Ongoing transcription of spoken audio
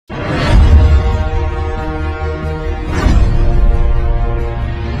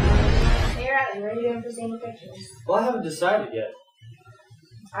pictures? Well, I haven't decided yet.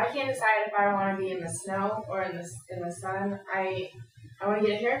 I can't decide if I want to be in the snow or in the sun. I want to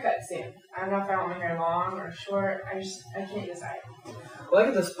get a haircut soon. I don't know if I want my hair long or short. I can't decide. Well, I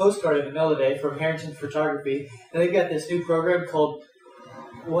got this postcard in the mail today from Harrington Photography, and they've got this new program called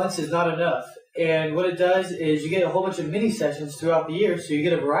Once Is Not Enough. And what it does is you get a whole bunch of mini sessions throughout the year, so you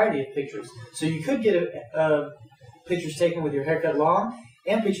get a variety of pictures. So you could get pictures taken with your haircut long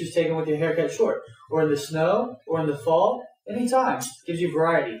and pictures taken with your haircut short, or in the snow, or in the fall, anytime. Gives you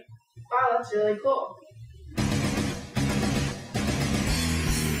variety. Wow, that's really cool.